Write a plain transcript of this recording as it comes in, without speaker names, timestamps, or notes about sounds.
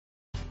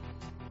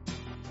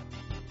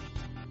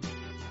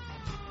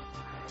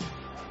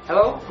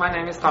Hello, my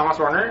name is Thomas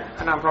Wærner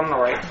and I'm from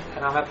Norway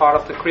and I'm a part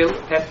of the Krill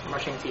pet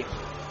mushing team.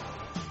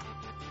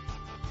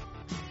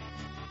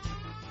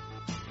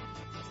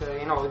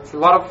 It's a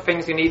lot of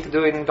things you need to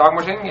do in dog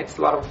mushing. It's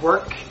a lot of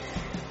work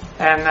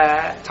and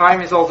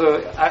time is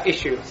also an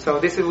issue. So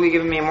this will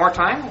give me more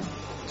time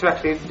to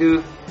actually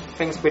do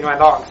things with my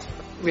dogs.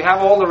 We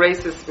have all the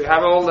races, we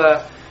have all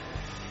the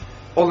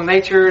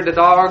nature, the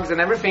dogs and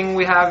everything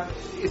we have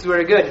is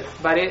very good.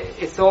 But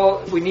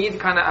we need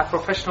kind of a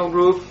professional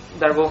group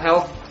that will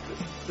help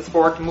the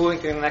sport moving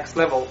to the next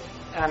level.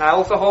 And I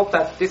also hope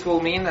that this will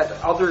mean that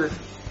other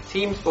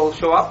teams will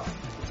show up.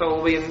 So it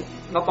will be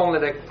not only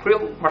the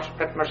Krill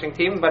pet mushing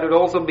team, but it will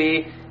also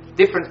be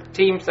different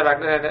teams that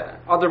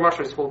other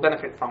mushers will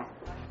benefit from.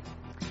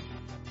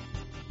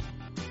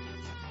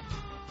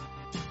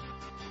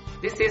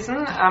 This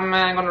season I'm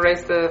going to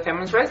race the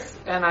feminines race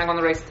and I'm going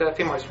to race the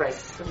females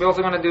race. We're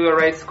also going to do a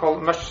race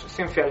called Mush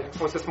Synfjell,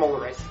 which is a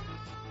smaller race.